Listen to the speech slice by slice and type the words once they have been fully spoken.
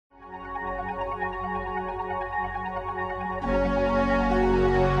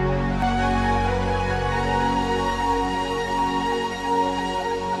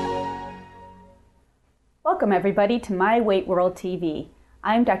Welcome everybody to My Weight World TV.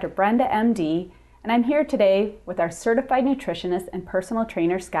 I'm Dr. Brenda MD, and I'm here today with our certified nutritionist and personal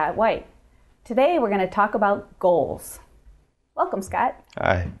trainer, Scott White. Today we're going to talk about goals. Welcome, Scott.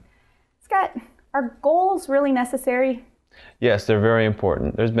 Hi. Scott, are goals really necessary? Yes, they're very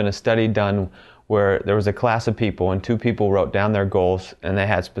important. There's been a study done where there was a class of people and two people wrote down their goals and they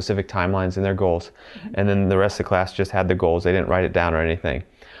had specific timelines in their goals. And then the rest of the class just had the goals. They didn't write it down or anything.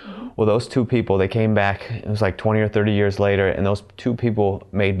 Well, those two people, they came back, it was like 20 or 30 years later, and those two people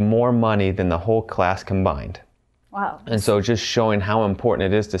made more money than the whole class combined. Wow. And so just showing how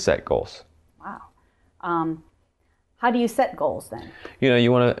important it is to set goals. Wow. How do you set goals then?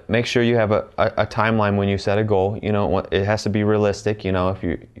 You want to make sure you have a timeline when you set a goal. It has to be realistic. If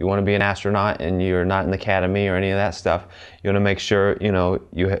you want to be an astronaut and you're not in the academy or any of that stuff, you want to make sure,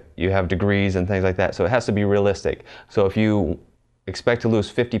 you have degrees and things like that. So it has to be realistic. So if you expect to lose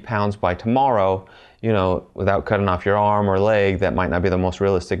 50 pounds by tomorrow, without cutting off your arm or leg, that might not be the most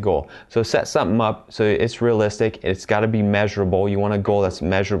realistic goal. So set something up so it's realistic. It's got to be measurable. You want a goal that's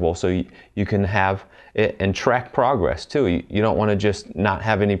measurable so you can have it and track progress too. You don't want to just not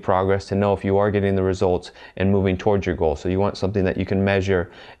have any progress to know if you are getting the results and moving towards your goal. So you want something that you can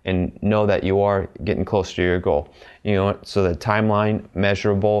measure and know that you are getting closer to your goal. So the timeline,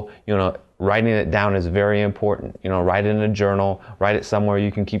 measurable, writing it down is very important. Write it in a journal, write it somewhere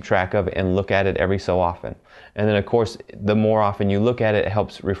you can keep track of and look at it every so often. And then of course, the more often you look at it, it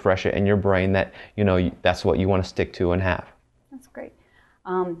helps refresh it in your brain that, that's what you want to stick to and have. That's great.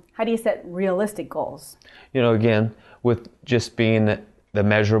 How do you set realistic goals? Again, with just being the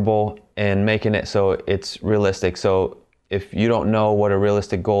measurable and making it so it's realistic. So if you don't know what a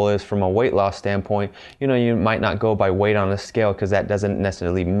realistic goal is from a weight loss standpoint, you might not go by weight on a scale because that doesn't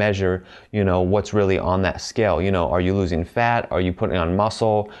necessarily measure, what's really on that scale. Are you losing fat? Are you putting on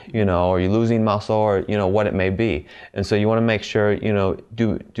muscle? Are you losing muscle? Or, what it may be. And so you want to make sure,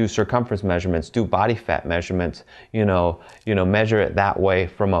 do circumference measurements, do body fat measurements, measure it that way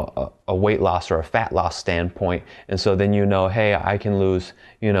from a weight loss or a fat loss standpoint. And so then hey, I can lose,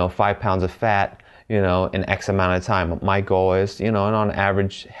 5 pounds of fat, in X amount of time. My goal is, and on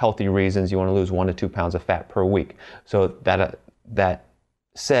average, healthy reasons, you want to lose 1 to 2 pounds of fat per week. So that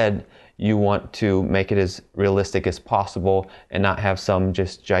said, you want to make it as realistic as possible and not have some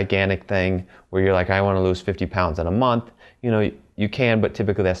just gigantic thing where you're like, I want to lose 50 pounds in a month. You can, but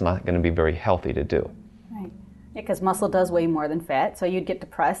typically that's not going to be very healthy to do. Right. Yeah, because muscle does weigh more than fat, so you'd get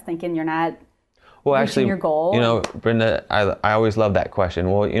depressed thinking you're not actually, your goal. Brenda, I always love that question.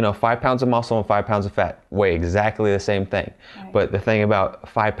 Well, 5 pounds of muscle and 5 pounds of fat weigh exactly the same thing. Right. But the thing about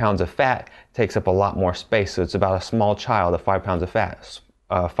 5 pounds of fat takes up a lot more space. So it's about a small child of 5 pounds of fat.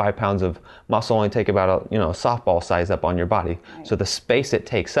 5 pounds of muscle only take about a softball size up on your body. Right. So the space it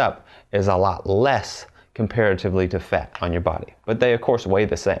takes up is a lot less comparatively to fat on your body. But they, of course, weigh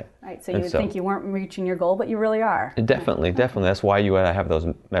the same. Right, so you would think you weren't reaching your goal, but you really are. Definitely. That's why you have those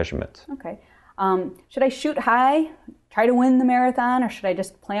measurements. Okay. Should I shoot high, try to win the marathon, or should I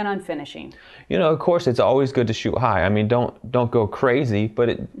just plan on finishing? Of course, it's always good to shoot high. I mean, don't go crazy,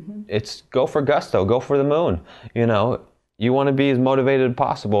 but it's go for gusto, go for the moon. You want to be as motivated as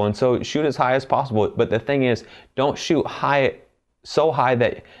possible, and so shoot as high as possible. But the thing is, don't shoot high so high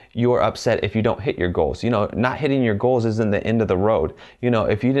that you're upset if you don't hit your goals. Not hitting your goals isn't the end of the road.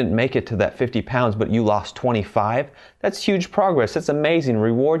 If you didn't make it to that 50 pounds, but you lost 25, that's huge progress. That's amazing.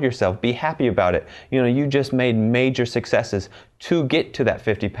 Reward yourself. Be happy about it. You just made major successes to get to that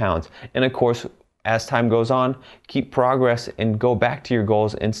 50 pounds. And of course, as time goes on, keep progress and go back to your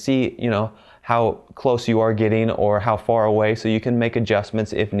goals and see, how close you are getting or how far away so you can make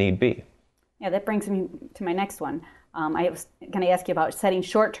adjustments if need be. Yeah, that brings me to my next one. I was going to ask you about setting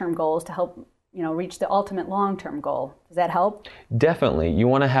short-term goals to help, reach the ultimate long-term goal. Does that help? Definitely. You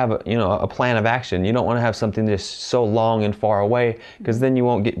want to have, a plan of action. You don't want to have something just so long and far away because then you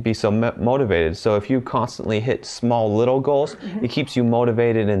won't be so motivated. So if you constantly hit small little goals, it keeps you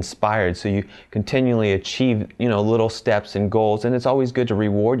motivated and inspired. So you continually achieve, little steps and goals. And it's always good to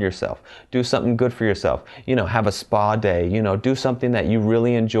reward yourself. Do something good for yourself. Have a spa day. Do something that you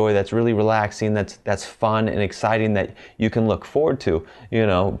really enjoy, that's really relaxing, that's fun and exciting that you can look forward to.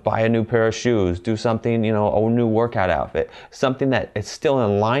 Buy a new pair of shoes. Do something, a new workout outfit, something that is still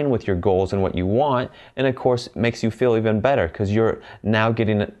in line with your goals and what you want, and of course makes you feel even better because you're now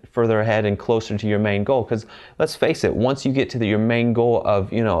getting further ahead and closer to your main goal. Because let's face it, once you get to your main goal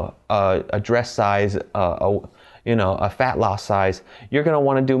of a dress size, a fat loss size, you're going to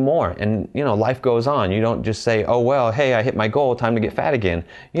want to do more. And, life goes on. You don't just say, oh, well, hey, I hit my goal, time to get fat again.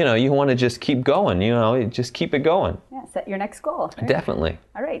 You want to just keep going, just keep it going. Yeah. Yeah, set your next goal. Right? Definitely.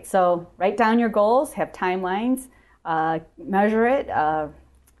 All right, so write down your goals, have timelines, measure it,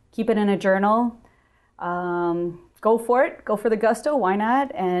 keep it in a journal. Go for it. Go for the gusto. Why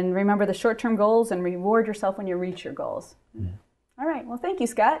not? And remember the short-term goals and reward yourself when you reach your goals. All right. Well, thank you,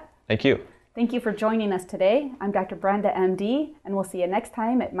 Scott. Thank you. Thank you for joining us today. I'm Dr. Brenda, MD, and we'll see you next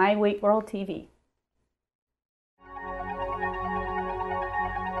time at My Weight World TV.